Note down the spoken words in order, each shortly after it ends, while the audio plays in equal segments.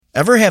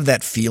Ever have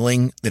that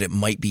feeling that it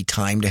might be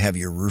time to have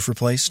your roof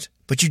replaced,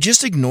 but you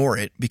just ignore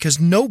it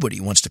because nobody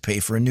wants to pay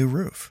for a new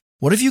roof?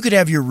 What if you could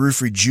have your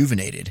roof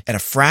rejuvenated at a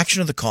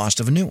fraction of the cost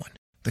of a new one?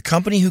 The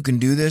company who can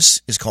do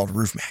this is called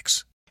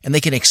RoofMax, and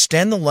they can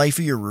extend the life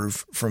of your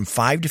roof from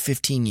 5 to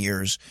 15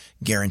 years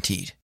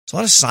guaranteed. There's a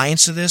lot of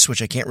science to this,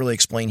 which I can't really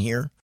explain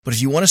here, but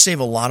if you want to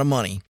save a lot of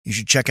money, you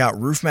should check out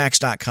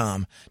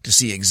roofmax.com to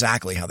see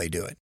exactly how they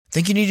do it.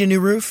 Think you need a new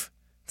roof?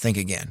 Think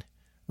again.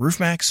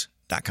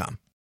 roofmax.com.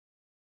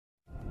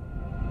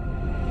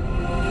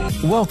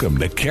 Welcome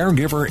to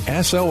Caregiver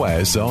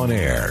SOS On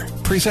Air,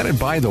 presented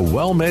by the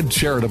WellMed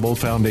Charitable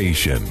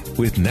Foundation,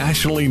 with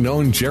nationally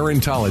known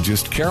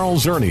gerontologist Carol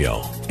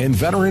Zernial and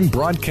veteran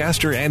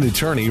broadcaster and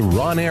attorney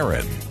Ron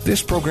Aaron.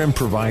 This program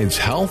provides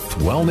health,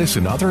 wellness,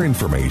 and other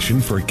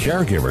information for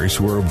caregivers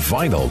who are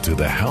vital to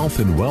the health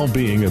and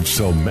well-being of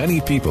so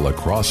many people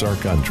across our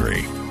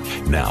country.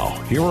 Now,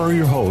 here are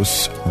your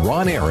hosts,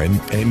 Ron Aaron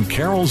and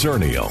Carol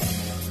Zernial.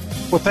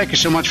 Well, thank you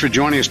so much for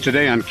joining us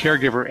today on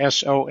Caregiver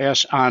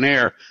SOS On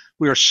Air.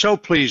 We are so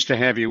pleased to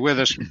have you with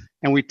us,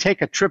 and we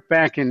take a trip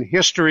back in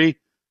history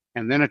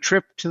and then a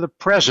trip to the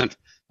present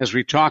as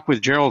we talk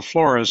with Gerald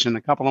Flores in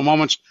a couple of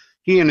moments.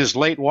 He and his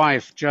late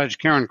wife, Judge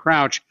Karen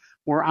Crouch,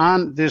 were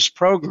on this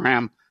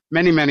program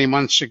many, many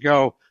months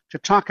ago to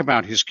talk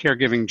about his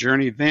caregiving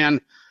journey.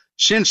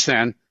 Since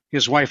then,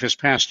 his wife has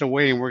passed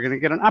away, and we're going to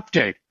get an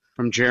update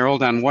from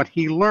Gerald on what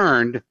he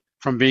learned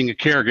from being a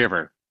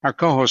caregiver. Our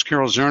co-host,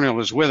 Carol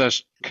Zernial, is with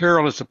us.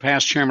 Carol is the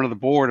past chairman of the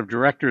board of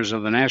directors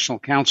of the National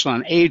Council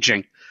on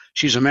Aging.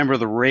 She's a member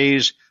of the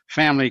RAISE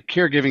Family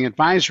Caregiving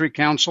Advisory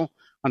Council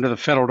under the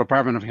Federal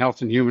Department of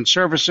Health and Human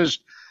Services.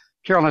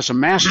 Carol has a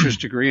master's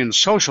degree in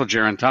social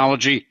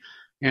gerontology,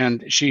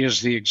 and she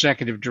is the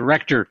executive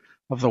director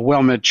of the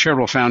WellMed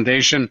Charitable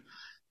Foundation.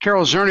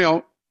 Carol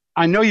Zernial,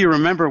 I know you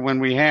remember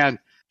when we had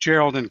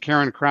Gerald and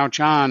Karen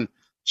Crouch on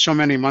so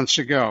many months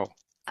ago.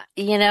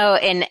 You know,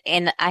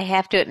 and I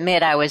have to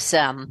admit, I was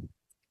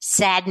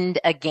saddened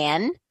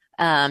again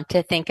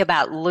to think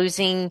about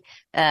losing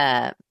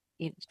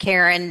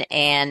Karen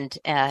and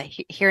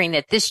hearing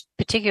that this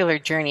particular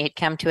journey had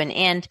come to an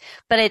end.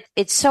 But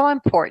it's so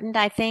important,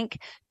 I think,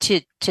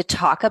 to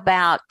talk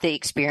about the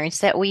experience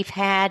that we've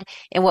had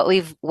and what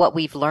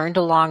we've learned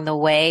along the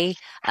way.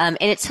 And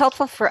it's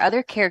helpful for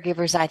other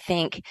caregivers, I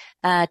think,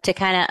 to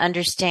kind of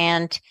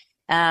understand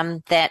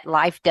that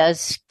life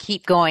does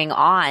keep going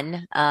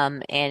on,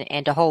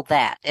 and to hold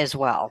that as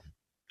well.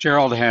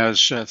 Gerald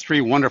has 3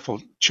 wonderful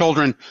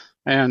children,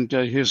 and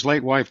his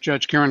late wife,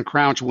 Judge Karen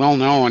Crouch, well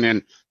known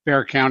in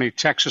Bexar County,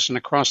 Texas, and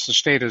across the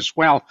state as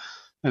well,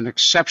 an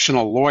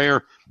exceptional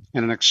lawyer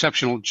and an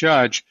exceptional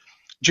judge.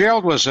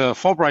 Gerald was a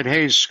Fulbright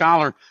Hays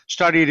Scholar,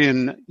 studied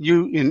in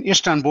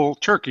Istanbul,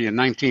 Turkey in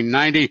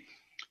 1990.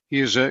 He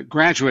is a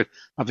graduate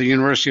of the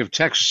University of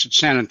Texas at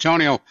San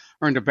Antonio,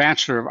 earned a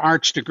Bachelor of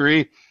Arts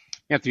degree.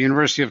 At the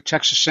University of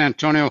Texas, San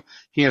Antonio,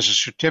 he has a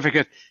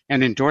certificate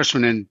and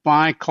endorsement in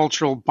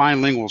bicultural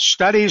bilingual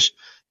studies,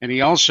 and he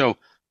also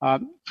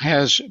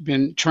has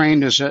been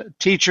trained as a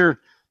teacher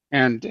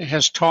and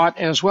has taught,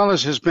 as well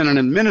as has been an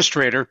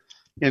administrator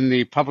in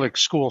the public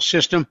school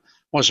system,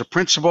 was a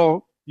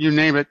principal, you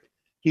name it,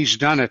 he's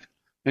done it.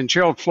 And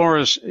Gerald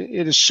Flores,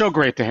 it is so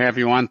great to have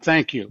you on.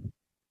 Thank you.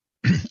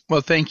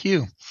 Well, thank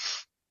you.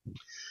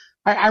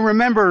 I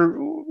remember,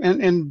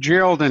 and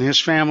Gerald and his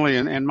family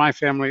and my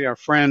family are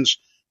friends.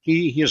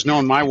 He has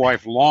known my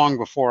wife long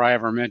before I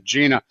ever met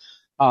Gina.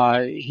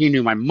 He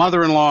knew my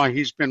mother-in-law.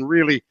 He's been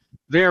really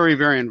very,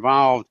 very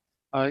involved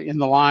in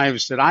the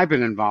lives that I've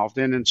been involved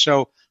in. And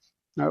so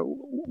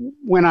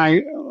when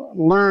I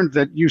learned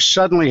that you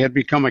suddenly had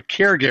become a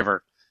caregiver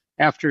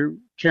after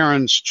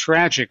Karen's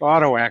tragic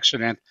auto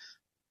accident,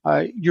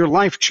 your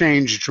life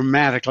changed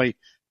dramatically.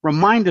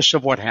 Remind us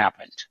of what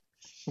happened.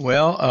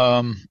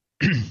 Well,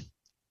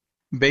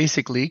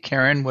 basically,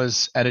 Karen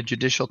was at a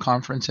judicial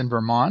conference in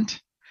Vermont,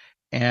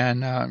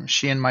 and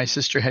she and my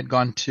sister had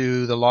gone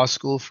to the law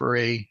school for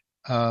a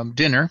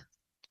dinner,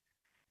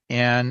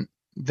 and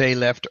they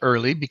left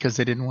early because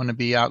they didn't want to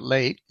be out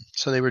late.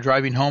 So they were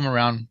driving home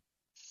around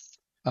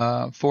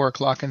 4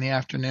 o'clock in the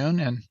afternoon,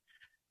 and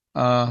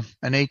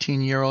an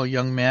 18-year-old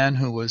young man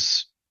who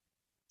was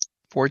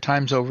 4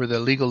 times over the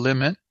legal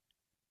limit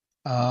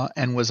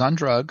and was on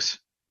drugs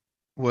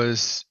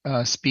was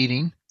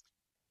speeding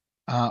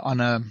on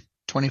a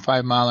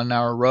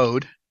 25-mile-an-hour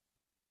road,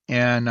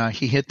 and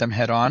he hit them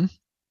head-on.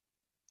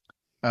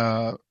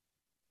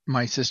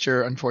 My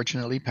sister,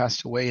 unfortunately,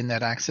 passed away in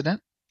that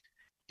accident,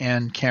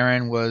 and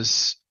Karen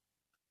was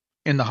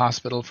in the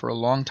hospital for a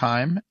long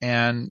time,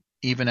 and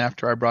even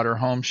after I brought her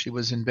home, she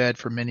was in bed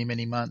for many,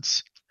 many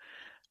months.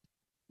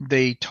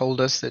 They told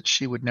us that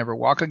she would never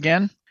walk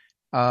again,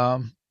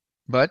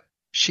 but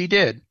she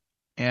did,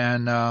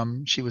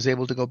 and she was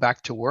able to go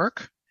back to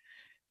work.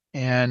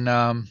 And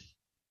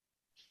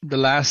the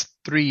last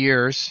 3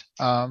 years,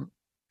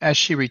 as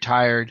she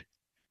retired,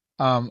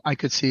 I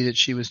could see that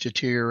she was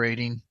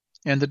deteriorating.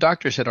 And the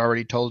doctors had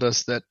already told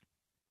us that,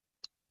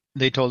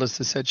 they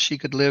said she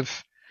could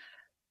live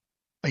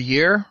a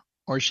year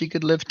or she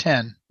could live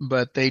 10,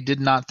 but they did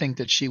not think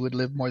that she would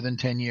live more than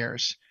 10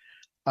 years.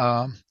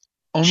 Um,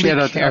 She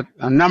only had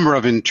a number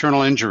of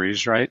internal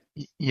injuries, right?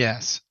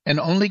 Yes, and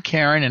only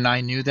Karen and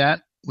I knew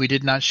that. We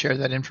did not share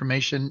that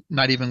information,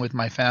 not even with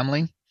my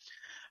family,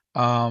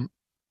 um,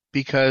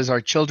 because our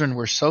children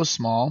were so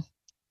small.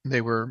 They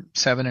were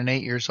 7 and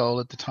 8 years old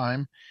at the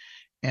time,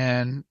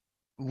 and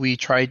we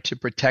tried to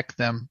protect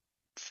them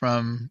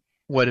from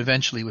what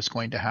eventually was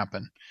going to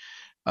happen.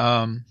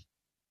 Um,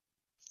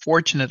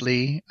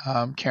 Fortunately,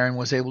 Karen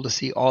was able to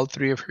see all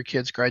three of her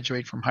kids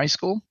graduate from high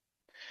school,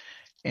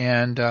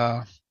 and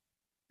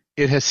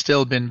it has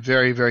still been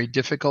very, very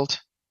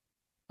difficult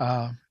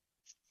uh,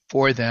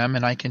 for them.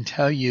 And I can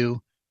tell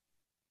you,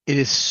 it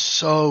is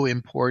so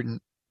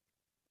important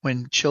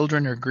when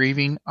children are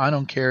grieving. I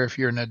don't care if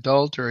you're an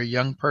adult or a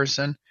young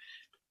person,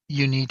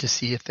 you need to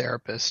see a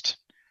therapist.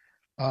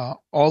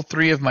 All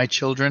three of my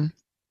children,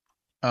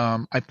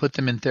 I put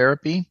them in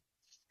therapy,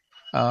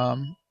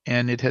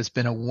 and it has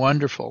been a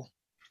wonderful,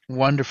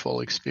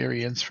 wonderful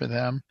experience for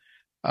them.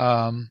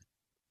 Um,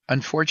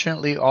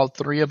 Unfortunately, all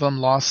three of them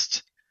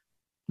lost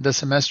the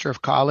semester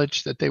of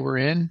college that they were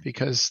in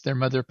because their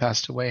mother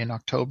passed away in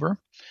October,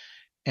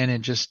 and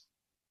it just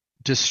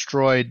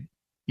destroyed,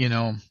 you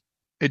know,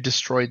 it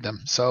destroyed them.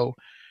 So,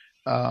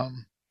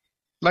 um,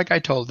 like I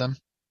told them,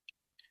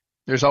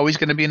 there's always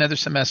going to be another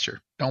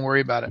semester. Don't worry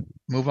about it.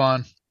 Move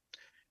on.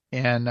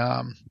 And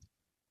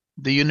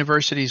the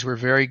universities were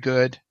very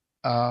good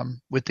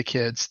with the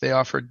kids. They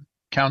offered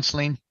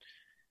counseling,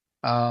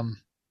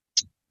 um,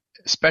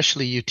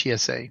 especially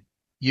UTSA.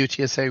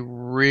 UTSA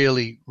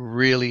really,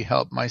 really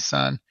helped my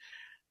son.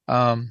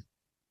 Um,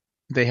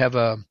 they have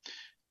a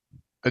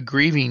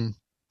grieving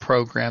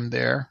program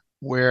there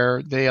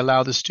where they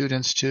allow the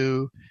students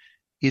to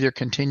either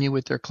continue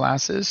with their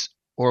classes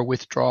or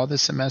withdraw the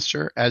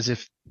semester as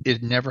if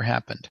it never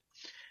happened,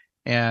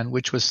 and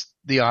which was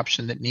the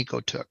option that Nico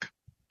took.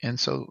 And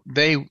so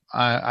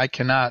I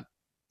cannot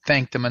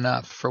thank them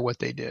enough for what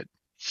they did.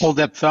 Hold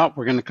that thought.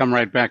 We're going to come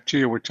right back to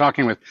you. We're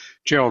talking with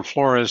Gerald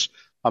Flores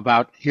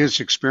about his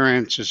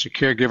experience as a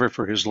caregiver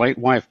for his late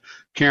wife,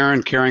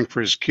 Karen, caring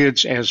for his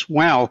kids as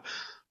well.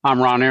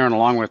 I'm Ron Aaron,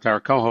 along with our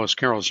co-host,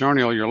 Carol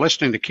Zernial. You're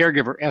listening to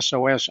Caregiver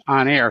SOS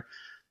on air.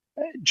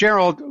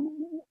 Gerald,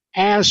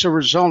 as a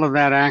result of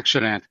that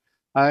accident,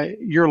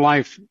 your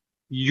life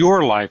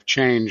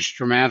changed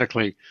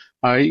dramatically.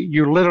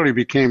 You literally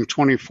became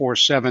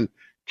 24/7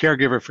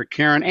 caregiver for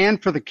Karen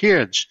and for the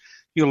kids.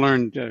 You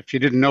learned, if you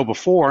didn't know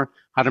before,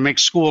 how to make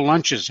school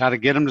lunches, how to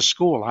get them to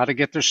school, how to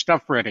get their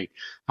stuff ready,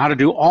 how to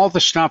do all the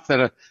stuff that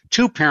a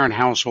two-parent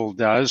household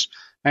does.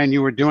 And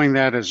you were doing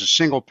that as a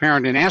single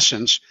parent, in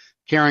essence,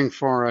 caring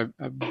for a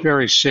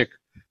very sick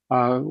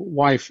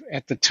wife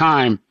at the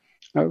time.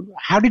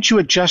 How did you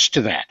adjust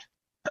to that?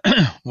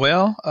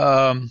 Well,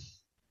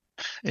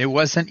 it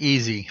wasn't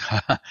easy.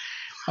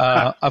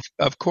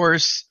 Of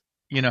course,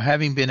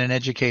 having been an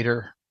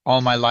educator all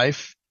my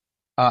life,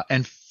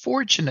 and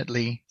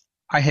fortunately,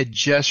 I had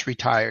just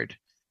retired.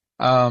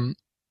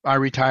 I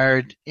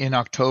retired in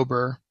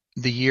October,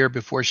 the year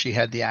before she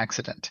had the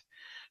accident.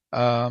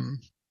 And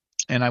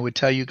I would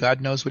tell you,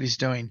 God knows what he's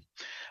doing.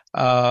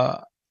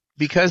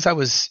 Because I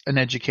was an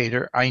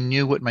educator, I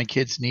knew what my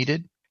kids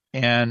needed.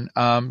 And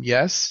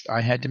yes,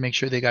 I had to make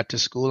sure they got to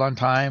school on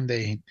time.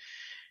 They,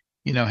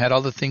 had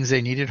all the things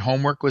they needed.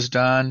 Homework was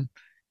done.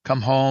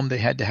 Come home, they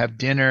had to have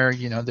dinner,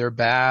 their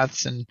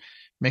baths, and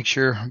make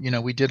sure,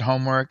 we did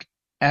homework.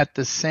 At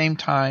the same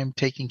time,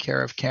 taking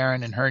care of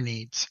Karen and her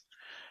needs.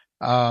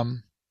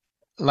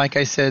 Like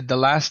I said, the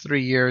last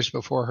 3 years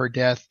before her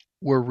death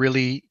were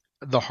really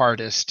the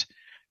hardest.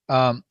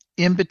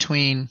 In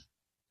between,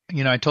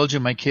 I told you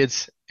my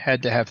kids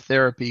had to have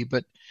therapy,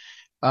 but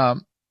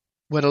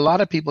what a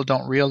lot of people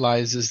don't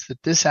realize is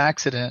that this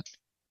accident,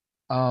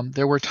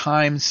 there were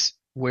times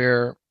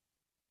where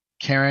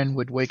Karen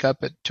would wake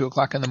up at 2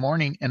 o'clock in the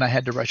morning and I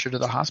had to rush her to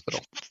the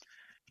hospital.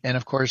 And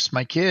of course,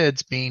 my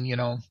kids being,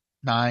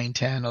 9,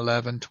 10,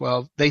 11,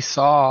 12, they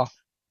saw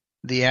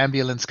the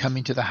ambulance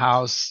coming to the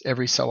house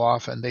every so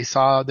often. They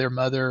saw their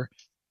mother,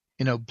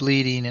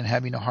 bleeding and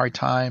having a hard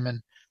time.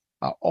 And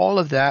all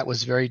of that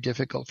was very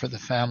difficult for the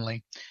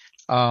family.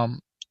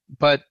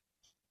 But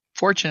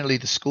fortunately,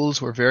 the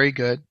schools were very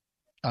good.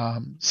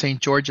 St.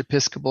 George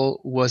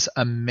Episcopal was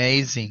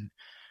amazing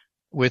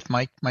with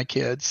my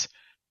kids.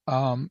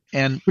 And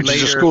Which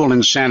later, is a school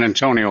in San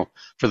Antonio,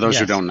 for those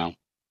who don't know.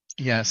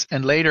 Yes.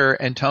 And later,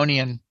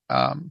 Antonian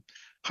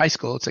High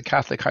School, it's a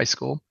Catholic high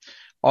school.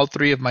 All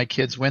three of my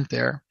kids went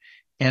there,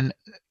 and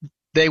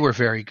they were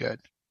very good.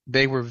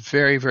 They were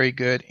very, very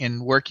good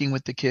in working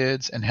with the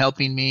kids and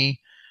helping me.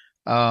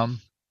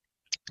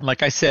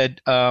 Like I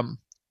said, the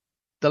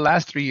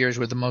last 3 years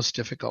were the most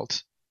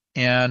difficult.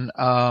 And,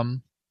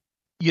 one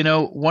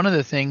of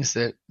the things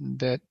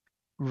that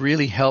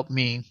really helped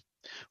me,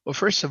 well,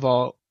 first of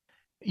all,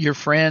 your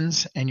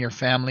friends and your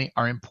family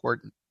are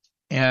important.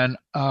 And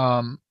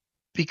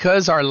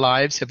because our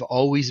lives have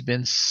always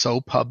been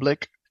so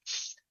public,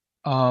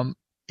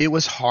 it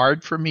was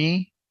hard for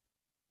me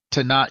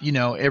to not,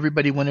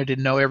 everybody wanted to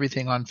know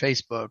everything on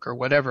Facebook or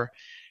whatever.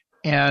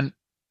 And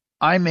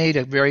I made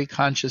a very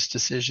conscious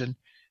decision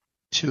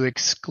to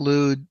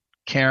exclude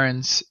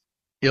Karen's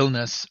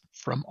illness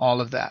from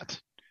all of that.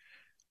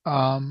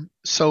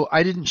 So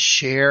I didn't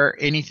share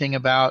anything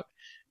about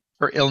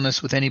her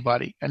illness with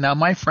anybody. And now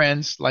my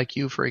friends, like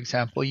you, for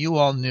example, you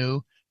all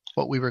knew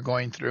what we were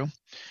going through.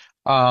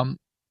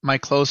 My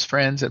close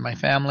friends and my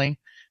family.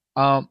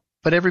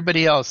 But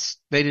everybody else,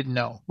 they didn't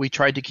know. We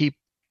tried to keep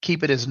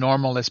it as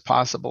normal as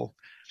possible,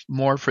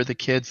 more for the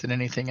kids than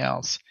anything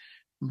else.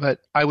 But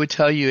I would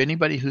tell you,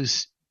 anybody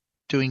who's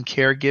doing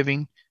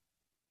caregiving,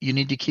 you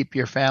need to keep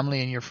your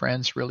family and your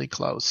friends really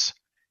close.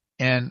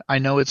 And I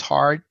know it's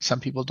hard. Some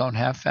people don't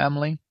have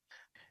family.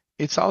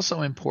 It's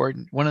also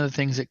important. One of the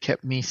things that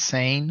kept me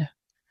sane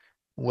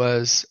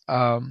was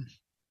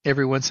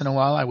every once in a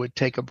while I would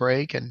take a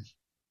break and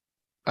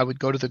I would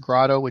go to the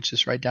grotto, which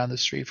is right down the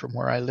street from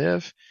where I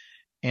live,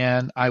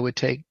 and I would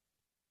take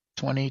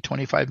 20,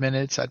 25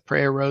 minutes. I'd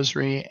pray a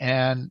rosary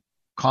and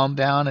calm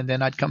down, and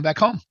then I'd come back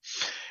home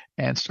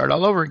and start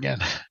all over again.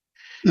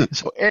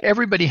 So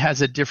everybody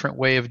has a different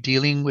way of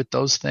dealing with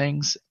those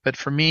things. But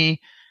for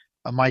me,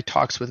 my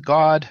talks with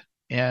God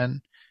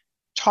and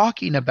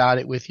talking about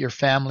it with your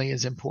family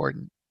is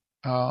important.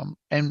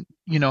 And,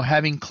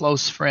 having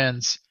close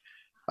friends.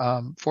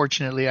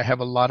 Fortunately, I have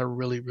a lot of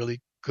really,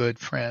 really good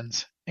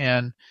friends.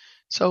 And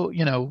so,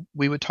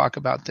 we would talk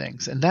about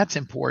things, and that's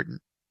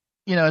important.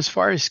 As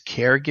far as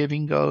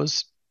caregiving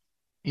goes,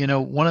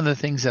 one of the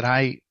things that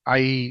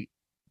I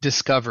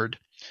discovered,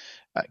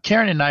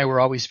 Karen and I were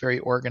always very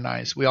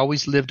organized. We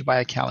always lived by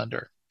a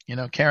calendar.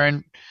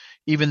 Karen,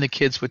 even the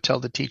kids would tell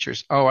the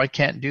teachers, "Oh, I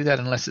can't do that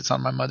unless it's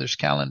on my mother's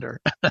calendar."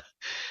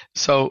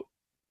 So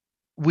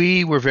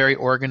we were very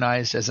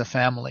organized as a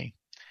family,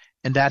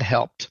 and that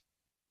helped.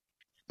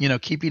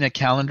 Keeping a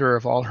calendar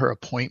of all her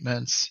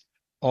appointments,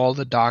 all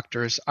the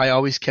doctors. I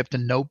always kept a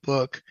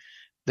notebook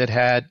that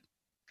had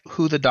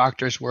who the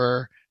doctors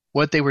were,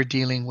 what they were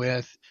dealing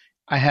with.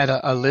 I had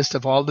a list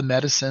of all the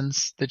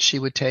medicines that she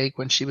would take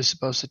when she was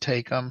supposed to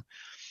take them.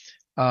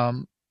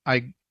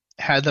 I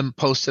had them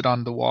posted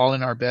on the wall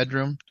in our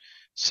bedroom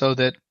so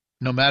that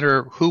no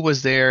matter who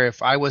was there,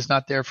 if I was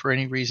not there for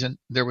any reason,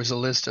 there was a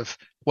list of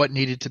what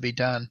needed to be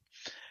done.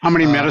 How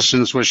many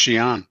medicines was she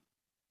on?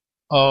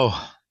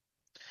 Oh,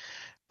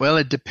 well,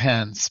 it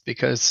depends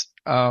because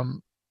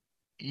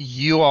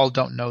you all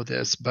don't know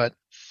this, but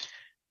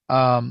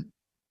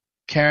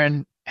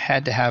Karen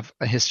had to have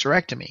a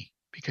hysterectomy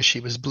because she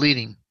was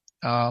bleeding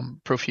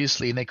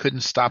profusely, and they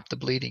couldn't stop the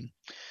bleeding.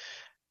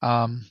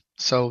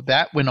 So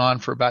that went on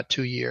for about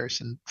 2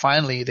 years, and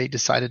finally they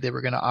decided they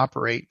were going to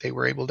operate. They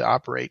were able to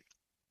operate.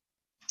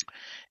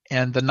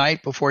 And the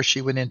night before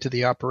she went into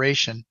the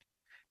operation,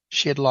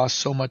 she had lost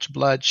so much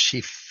blood,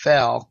 she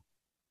fell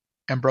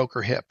and broke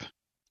her hip.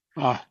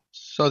 Oh.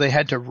 So they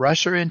had to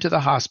rush her into the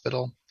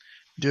hospital,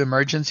 do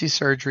emergency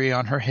surgery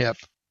on her hip.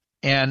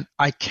 And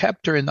I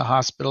kept her in the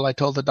hospital. I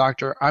told the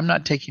doctor, "I'm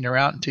not taking her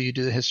out until you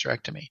do the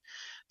hysterectomy."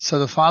 So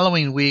the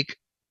following week,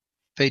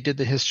 they did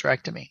the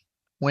hysterectomy.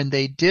 When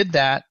they did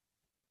that,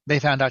 they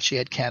found out she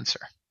had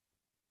cancer.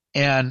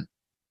 And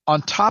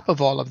on top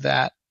of all of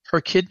that,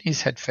 her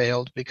kidneys had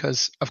failed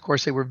because, of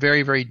course, they were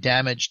very, very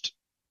damaged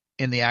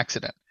in the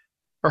accident.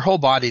 Her whole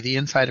body, the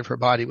inside of her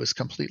body, was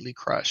completely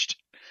crushed.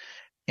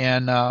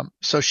 And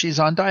so she's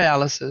on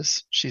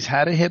dialysis. She's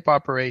had a hip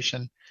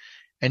operation,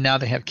 and now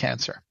they have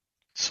cancer.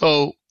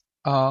 So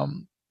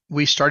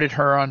we started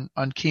her on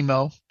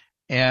chemo,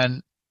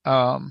 and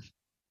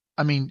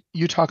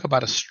you talk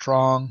about a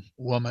strong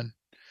woman.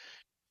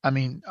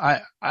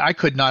 I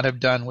could not have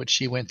done what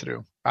she went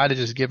through. I'd have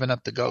just given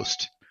up the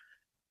ghost.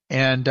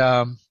 And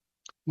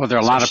well, there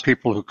are a lot of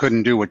people who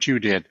couldn't do what you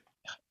did.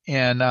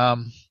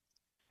 And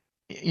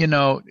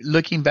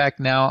looking back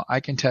now, I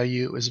can tell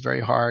you it was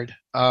very hard.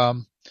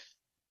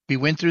 We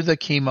went through the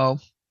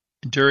chemo.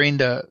 During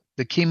the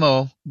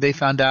chemo, they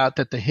found out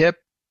that the hip,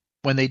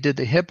 when they did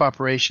the hip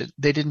operation,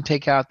 they didn't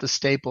take out the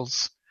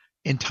staples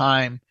in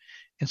time.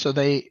 And so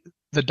the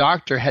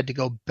doctor had to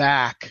go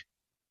back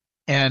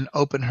and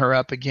open her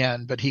up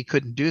again, but he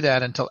couldn't do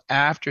that until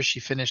after she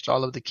finished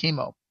all of the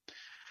chemo.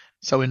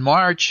 So in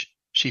March,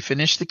 she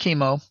finished the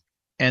chemo,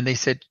 and they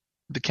said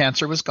the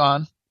cancer was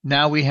gone.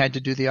 Now we had to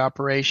do the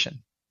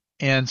operation.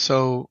 And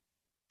so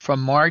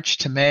from March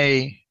to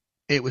May,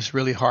 it was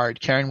really hard.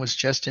 Karen was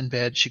just in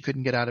bed. She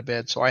couldn't get out of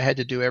bed, so I had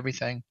to do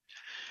everything.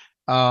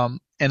 And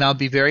I'll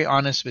be very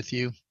honest with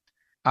you.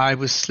 I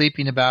was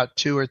sleeping about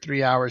 2 or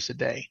 3 hours a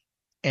day.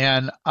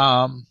 And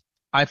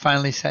I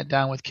finally sat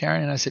down with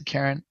Karen, and I said,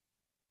 "Karen,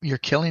 you're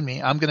killing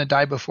me. I'm going to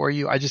die before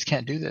you. I just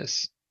can't do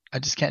this. I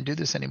just can't do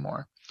this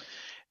anymore."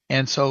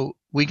 And so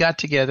we got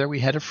together. We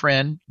had a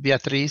friend,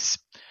 Beatriz,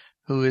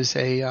 who is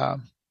a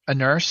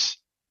nurse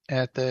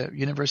at the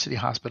university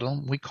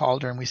hospital. We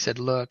called her and we said,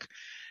 "Look,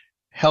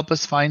 help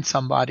us find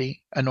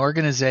somebody, an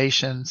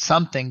organization,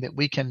 something that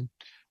we can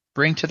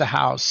bring to the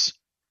house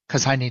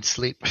because I need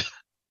sleep."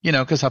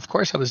 Because of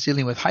course I was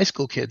dealing with high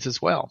school kids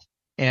as well.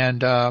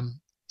 And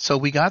So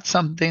we got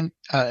something.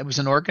 It was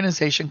an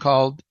organization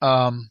called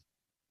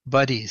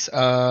Buddies.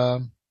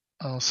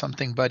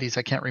 Something Buddies.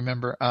 I can't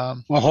remember.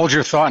 Well, hold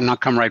your thought, and I'll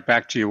come right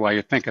back to you while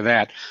you think of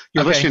that.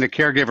 You're Okay. listening to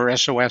Caregiver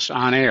SOS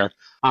on air.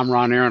 I'm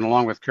Ron Aaron,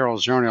 along with Carol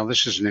Zernial.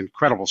 This is an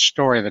incredible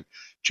story that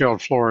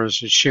Gerald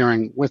Flores is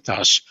sharing with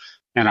us,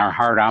 and our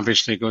heart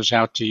obviously goes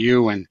out to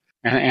you and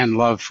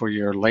love for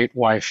your late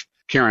wife,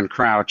 Karen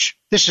Crouch.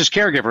 This is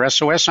Caregiver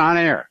SOS on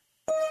air.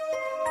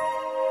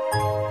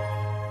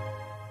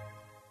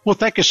 Well,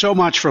 thank you so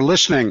much for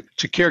listening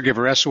to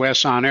Caregiver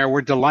SOS on air.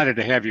 We're delighted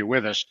to have you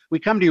with us. We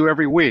come to you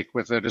every week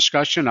with a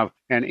discussion of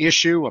an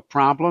issue, a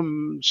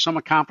problem, some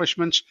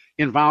accomplishments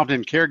involved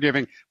in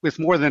caregiving with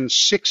more than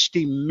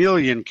 60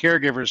 million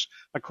caregivers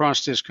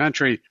across this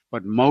country,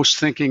 but most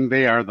thinking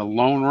they are the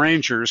Lone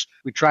Rangers.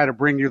 We try to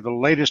bring you the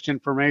latest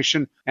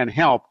information and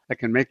help that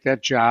can make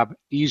that job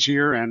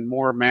easier and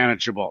more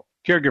manageable.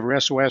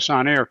 Caregiver SOS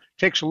on air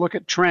takes a look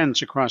at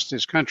trends across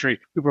this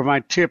country. We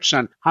provide tips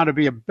on how to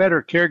be a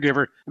better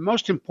caregiver and,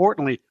 most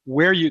importantly,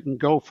 where you can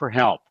go for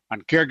help.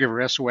 On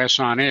Caregiver SOS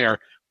on air,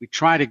 we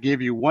try to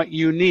give you what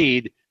you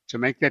need to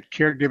make that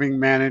caregiving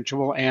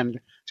manageable and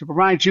to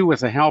provide you with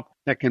the help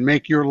that can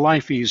make your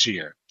life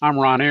easier. I'm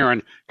Ron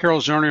Aaron. Carol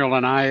Zernial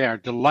and I are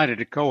delighted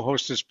to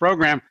co-host this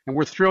program, and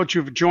we're thrilled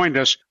you've joined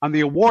us on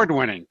the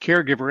award-winning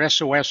Caregiver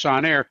SOS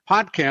on Air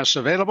podcasts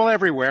available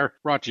everywhere,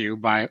 brought to you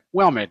by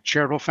WellMed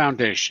Charitable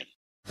Foundation.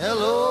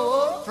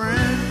 Hello, friend.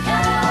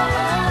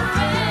 Hello,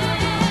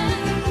 friend.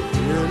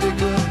 Really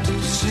good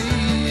to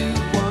see you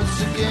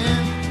once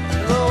again.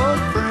 Hello,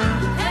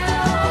 friend.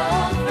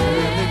 Hello,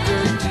 friend. Really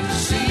good to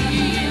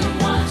see you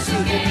once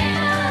again.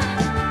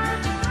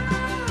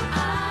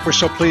 We're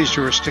so pleased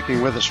you are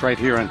sticking with us right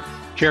here on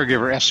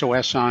Caregiver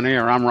SOS on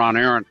Air. I'm Ron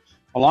Aaron.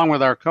 Along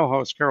with our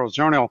co-host, Carol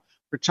Zernial,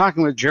 we're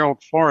talking with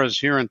Gerald Flores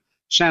here in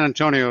San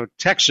Antonio,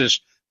 Texas,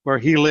 where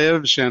he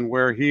lives and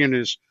where he and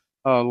his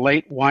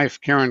late wife,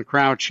 Karen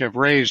Crouch, have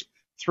raised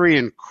 3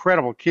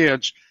 incredible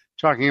kids,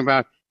 talking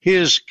about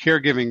his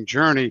caregiving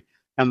journey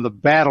and the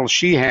battle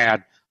she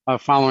had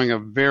following a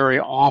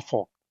very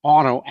awful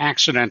auto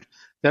accident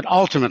that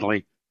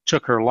ultimately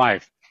took her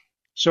life.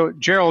 So,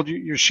 Gerald,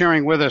 you're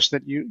sharing with us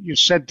that you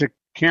said to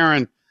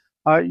Karen,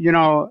 I'm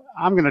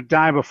going to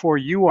die before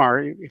you are.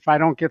 If I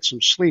don't get some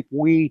sleep,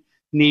 we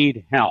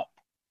need help.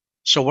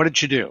 So what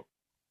did you do?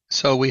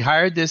 So we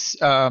hired this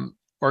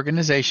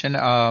organization.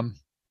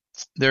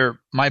 They're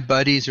my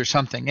buddies or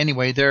something.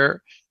 Anyway,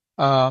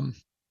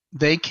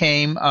 they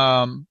came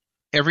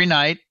every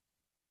night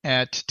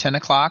at 10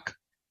 o'clock.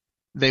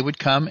 They would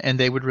come and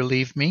they would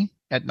relieve me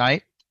at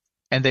night,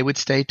 and they would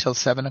stay till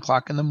 7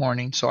 o'clock in the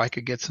morning so I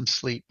could get some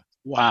sleep.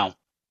 Wow.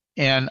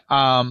 And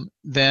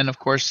then, of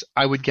course,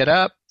 I would get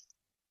up,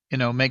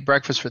 make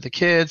breakfast for the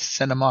kids,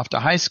 send them off to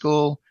high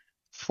school.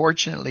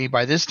 Fortunately,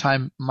 by this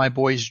time, my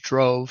boys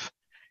drove,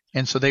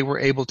 and so they were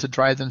able to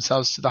drive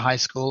themselves to the high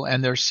school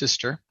and their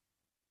sister.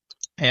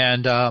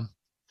 And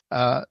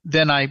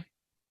then I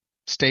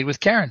stayed with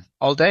Karen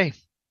all day.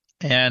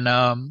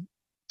 And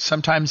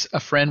sometimes a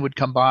friend would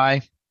come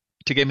by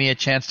to give me a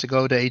chance to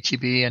go to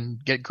H-E-B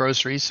and get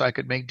groceries so I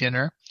could make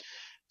dinner.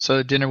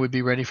 So dinner would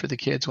be ready for the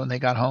kids when they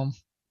got home.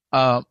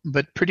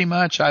 But pretty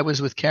much I was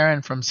with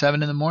Karen from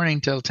 7 in the morning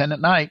till 10 at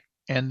night.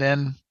 And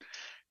then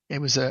it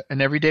was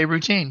an everyday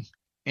routine.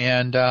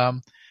 And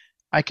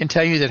I can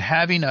tell you that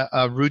having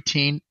a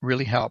routine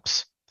really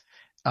helps.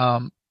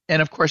 And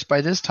of course,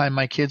 by this time,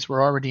 my kids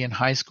were already in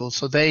high school,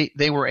 so they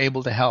were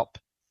able to help.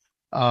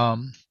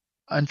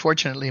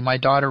 Unfortunately, my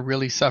daughter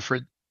really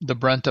suffered the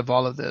brunt of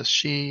all of this.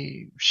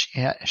 She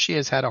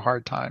has had a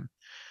hard time.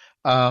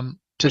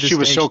 She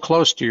was so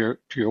close to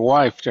your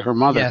wife, to her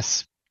mother.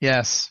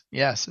 Yes,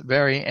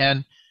 very.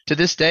 And to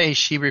this day,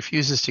 she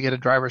refuses to get a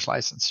driver's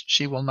license.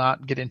 She will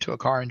not get into a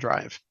car and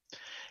drive.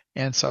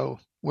 And so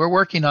we're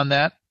working on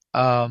that.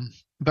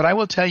 But I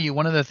will tell you,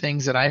 one of the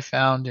things that I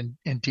found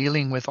in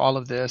dealing with all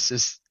of this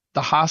is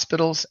the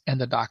hospitals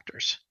and the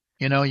doctors.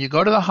 You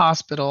go to the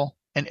hospital,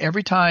 and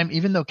every time,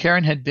 even though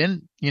Karen had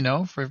been,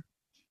 for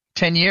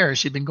 10 years,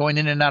 she'd been going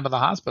in and out of the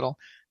hospital,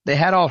 they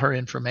had all her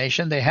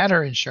information. They had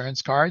her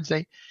insurance cards.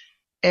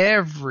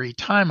 Every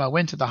time I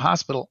went to the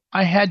hospital,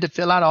 I had to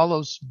fill out all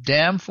those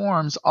damn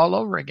forms all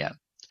over again.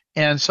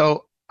 And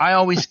so I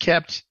always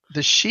kept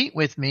the sheet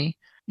with me,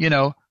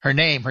 her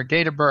name, her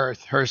date of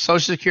birth, her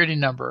social security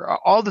number,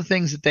 all the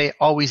things that they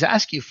always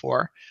ask you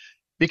for,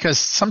 because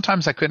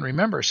sometimes I couldn't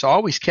remember. So I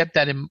always kept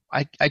that in.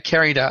 I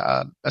carried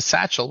a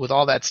satchel with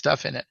all that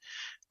stuff in it.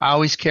 I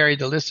always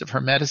carried a list of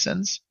her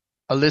medicines,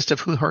 a list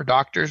of who her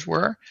doctors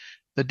were,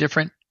 the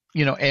different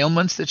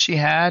ailments that she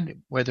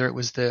had, whether it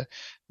was the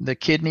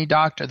kidney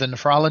doctor, the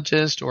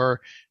nephrologist,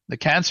 or the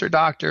cancer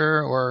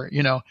doctor, or,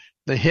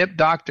 the hip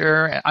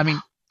doctor. I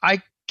mean,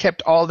 I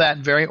kept all that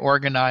very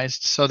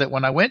organized so that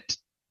when I went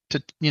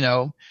to,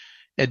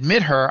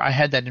 admit her, I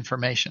had that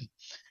information.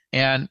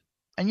 And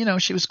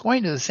she was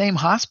going to the same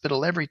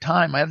hospital every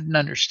time. I didn't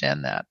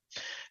understand that.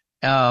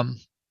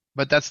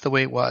 But that's the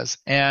way it was.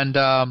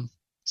 And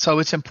so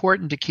it's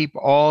important to keep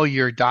all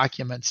your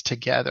documents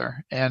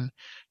together. And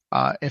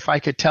If I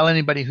could tell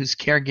anybody who's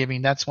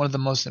caregiving, that's one of the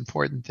most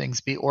important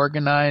things. Be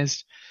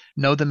organized,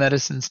 know the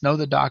medicines, know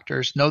the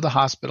doctors, know the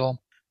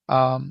hospital.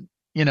 And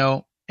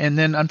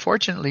then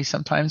unfortunately,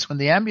 sometimes when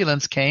the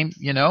ambulance came,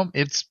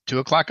 it's 2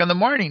 o'clock in the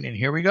morning and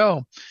here we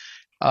go.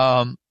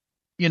 I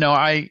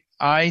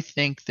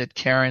think that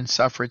Karen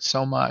suffered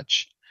so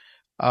much.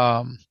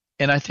 And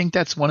I think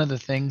that's one of the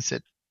things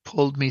that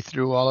pulled me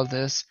through all of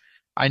this.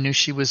 I knew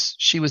she was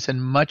in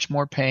much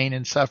more pain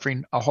and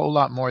suffering a whole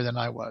lot more than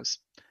I was.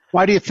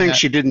 Why do you think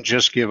she didn't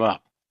just give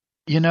up?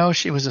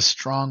 She was a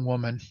strong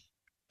woman,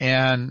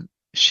 and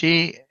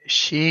she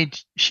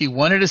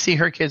wanted to see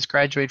her kids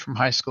graduate from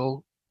high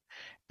school,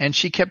 and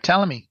she kept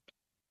telling me,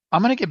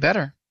 "I'm going to get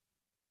better."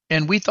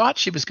 And we thought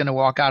she was going to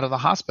walk out of the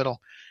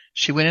hospital.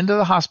 She went into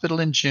the hospital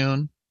in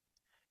June.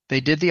 They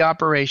did the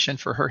operation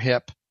for her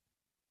hip,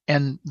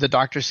 and the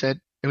doctor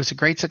said it was a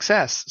great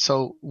success.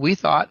 So we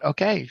thought,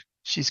 okay,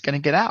 she's going to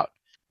get out.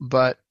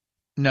 But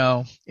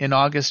no, in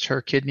August,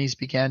 her kidneys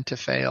began to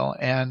fail.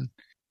 And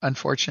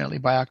unfortunately,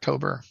 by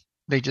October,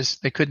 they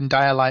couldn't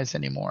dialyze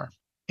anymore.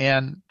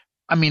 And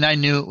I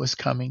knew it was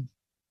coming.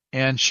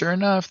 And sure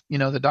enough,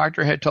 the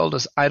doctor had told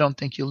us, I don't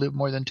think you'll live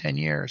more than 10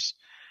 years.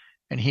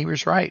 And he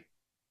was right.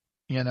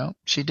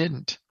 She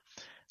didn't.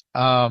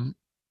 I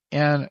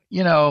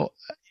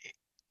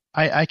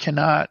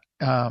cannot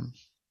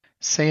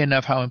say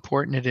enough how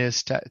important it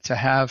is to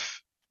have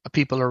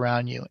people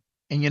around you.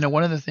 And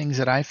one of the things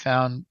that I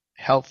found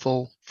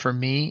helpful for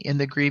me in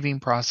the grieving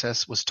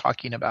process was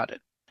talking about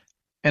it.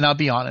 And I'll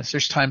be honest,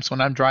 there's times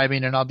when I'm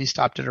driving and I'll be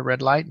stopped at a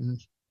red light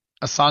and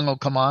a song will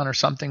come on or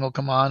something will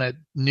come on, a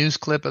news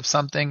clip of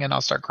something, and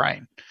I'll start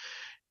crying.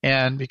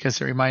 And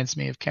because it reminds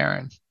me of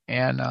Karen.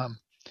 And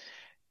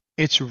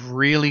it's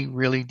really,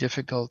 really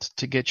difficult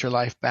to get your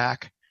life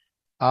back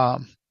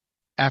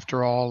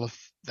after all of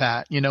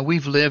that. We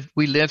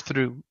lived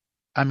through,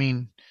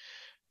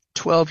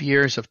 12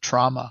 years of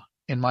trauma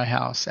in my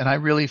house. And I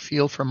really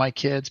feel for my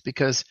kids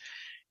because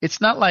it's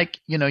not like,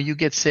 you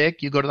get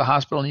sick, you go to the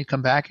hospital and you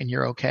come back and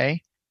you're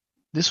okay.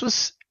 This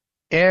was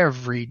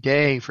every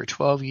day for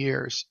 12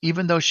 years,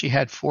 even though she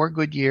had 4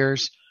 good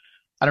years.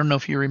 I don't know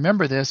if you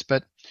remember this,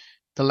 but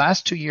the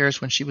last 2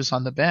 years when she was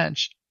on the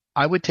bench,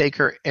 I would take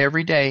her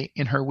every day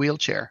in her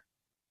wheelchair.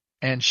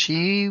 And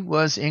she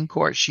was in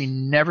court. She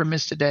never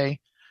missed a day.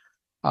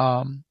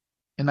 And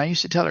I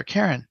used to tell her,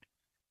 Karen,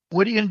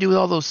 what are you going to do with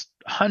all those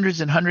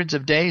hundreds and hundreds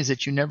of days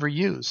that you never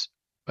use?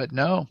 But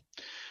no.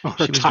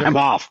 She was time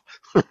off.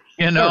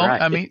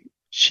 Right.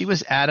 She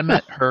was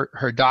adamant.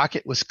 Her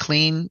docket was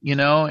clean,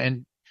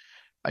 and,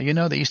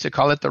 they used to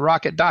call it the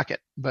rocket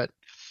docket. But,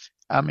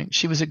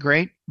 she was a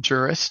great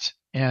jurist.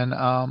 And,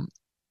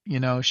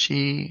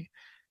 she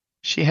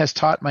has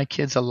taught my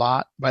kids a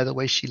lot by the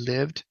way she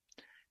lived.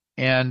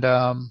 And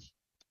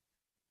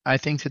I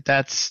think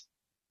that's,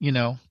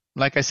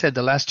 like I said,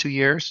 the last 2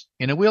 years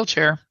in a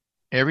wheelchair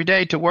every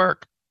day to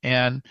work.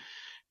 And,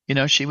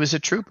 she was a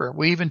trooper.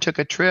 We even took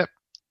a trip.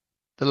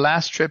 The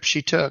last trip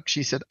she took,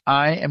 she said,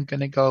 I am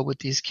going to go with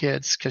these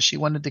kids because she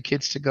wanted the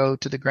kids to go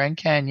to the Grand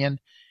Canyon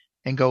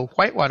and go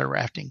whitewater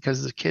rafting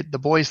because the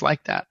boys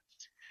like that.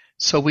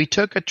 So we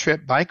took a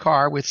trip by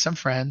car with some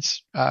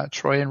friends,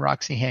 Troy and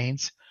Roxy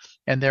Haynes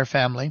and their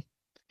family.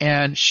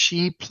 And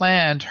she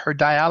planned her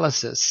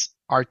dialysis.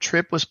 Our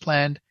trip was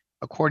planned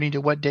according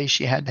to what day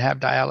she had to have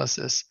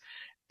dialysis.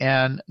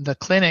 And the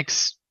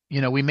clinics,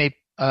 we made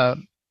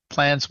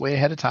plans way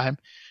ahead of time.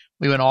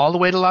 We went all the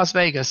way to Las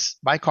Vegas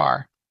by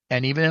car.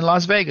 And even in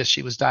Las Vegas,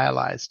 she was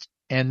dialyzed.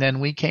 And then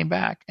we came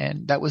back.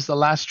 And that was the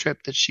last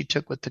trip that she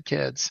took with the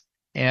kids.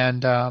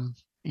 And,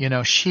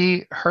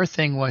 her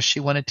thing was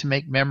she wanted to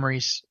make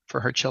memories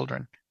for her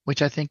children,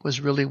 which I think was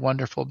really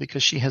wonderful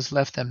because she has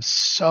left them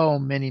so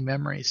many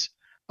memories.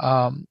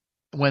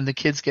 When the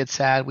kids get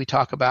sad, we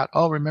talk about,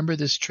 remember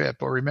this trip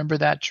or remember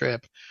that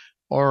trip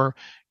or,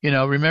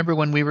 remember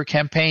when we were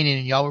campaigning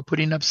and y'all were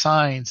putting up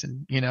signs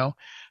and,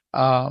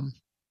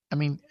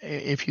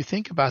 if you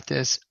think about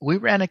this, we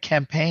ran a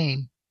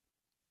campaign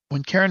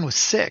when Karen was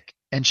sick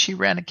and she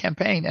ran a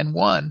campaign and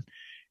won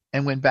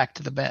and went back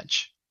to the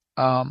bench.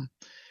 I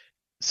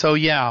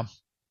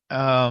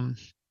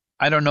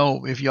don't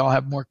know if y'all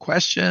have more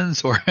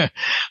questions or,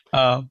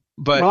 but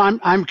well,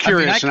 I'm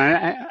curious,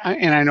 and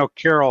I know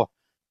Carol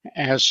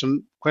has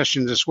some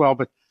questions as well.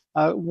 But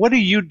what are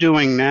you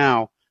doing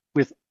now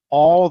with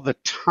all the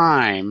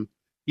time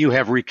you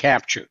have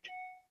recaptured?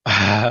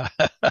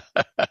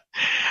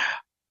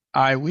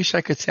 I wish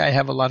I could say I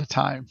have a lot of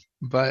time,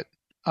 but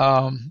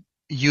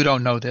you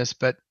don't know this,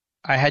 but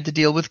I had to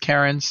deal with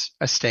Karen's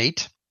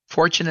estate.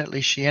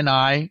 Fortunately, she and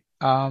I,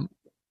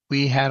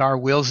 we had our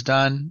wills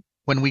done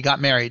when we got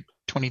married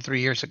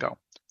 23 years ago.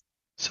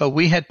 So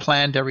we had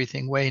planned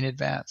everything way in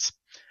advance.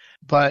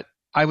 But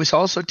I was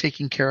also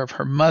taking care of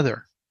her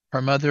mother.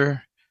 Her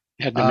mother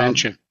had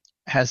dementia.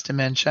 Has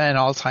dementia and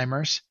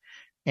Alzheimer's.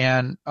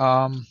 And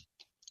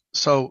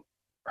so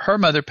her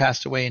mother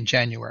passed away in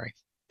January.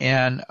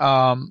 And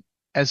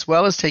as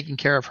well as taking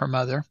care of her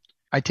mother,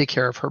 I take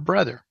care of her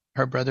brother.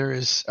 Her brother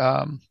is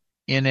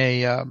in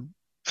a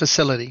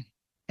facility.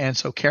 And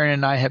so Karen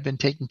and I have been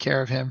taking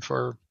care of him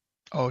for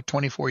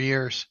 24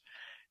 years.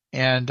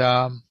 And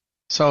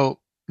so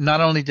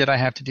not only did I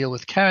have to deal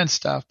with Karen's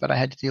stuff, but I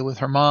had to deal with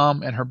her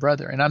mom and her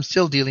brother, and I'm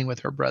still dealing with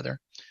her brother.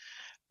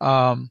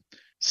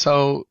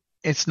 So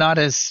it's not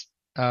as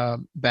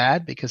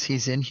bad because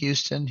he's in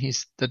Houston.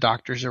 The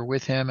doctors are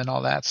with him and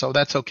all that, so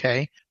that's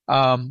okay.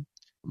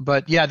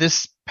 But yeah,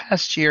 this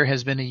past year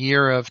has been a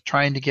year of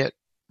trying to get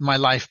my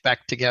life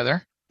back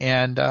together.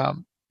 And I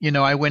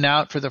went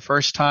out for the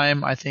first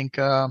time, I think,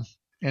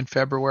 in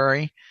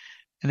February,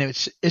 and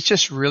it's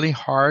just really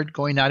hard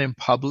going out in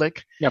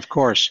public. Yeah, of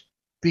course.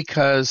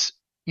 Because,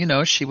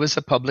 she was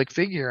a public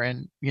figure,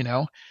 and,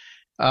 everybody.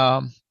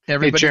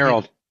 Hey,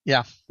 Gerald.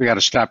 Yeah. We got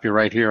to stop you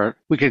right here.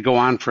 We could go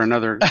on for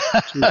another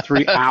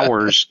 2-3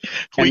 hours,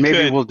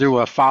 and we'll do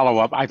a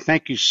follow-up. I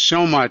thank you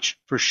so much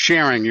for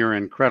sharing your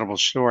incredible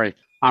story.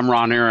 I'm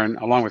Ron Aaron,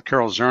 along with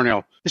Carol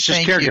Zernial. This is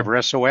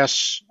Caregiver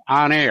SOS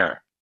On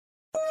Air.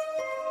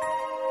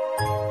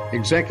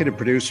 Executive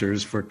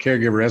producers for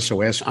Caregiver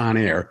SOS On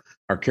Air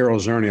are Carol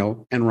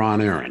Zernial and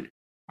Ron Aaron.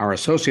 Our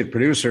associate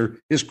producer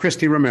is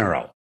Christy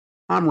Romero.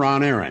 I'm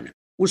Ron Aaron.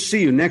 We'll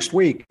see you next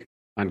week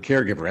on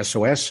Caregiver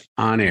SOS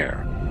On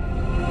Air.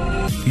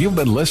 You've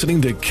been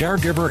listening to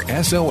Caregiver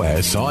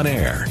SOS On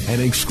Air, an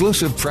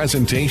exclusive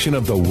presentation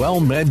of the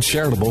WellMed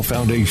Charitable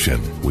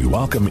Foundation. We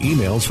welcome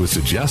emails with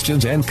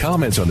suggestions and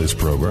comments on this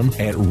program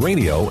at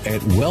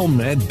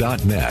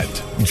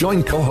radio@wellmed.net.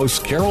 Join co-hosts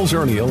Carol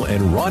Zernial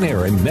and Ron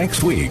Aaron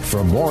next week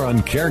for more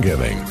on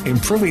caregiving,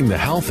 improving the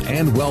health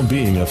and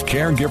well-being of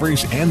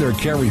caregivers and their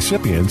care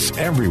recipients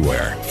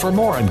everywhere. For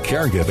more on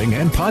caregiving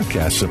and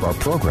podcasts of our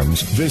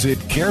programs, visit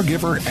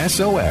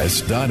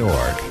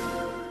caregiversos.org.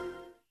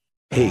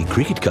 Hey,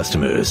 Cricket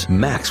customers,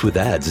 Max with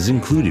ads is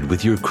included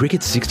with your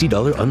Cricket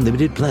 $60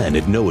 unlimited plan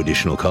at no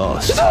additional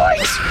cost.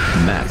 Nice!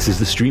 Max is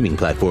the streaming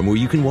platform where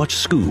you can watch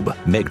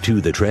Scoob, Meg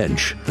 2 The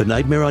Trench, The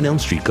Nightmare on Elm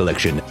Street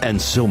collection,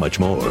 and so much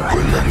more.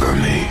 Remember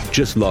me.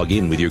 Just log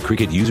in with your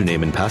Cricket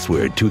username and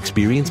password to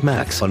experience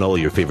Max on all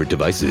your favorite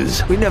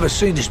devices. We've never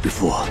seen this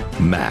before.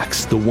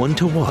 Max, the one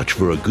to watch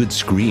for a good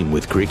scream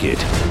with Cricket.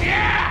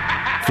 Yeah!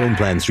 Phone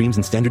plan streams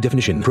in standard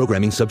definition.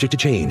 Programming subject to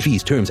change.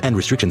 Fees, terms, and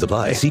restrictions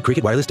apply. See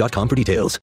cricketwireless.com for details.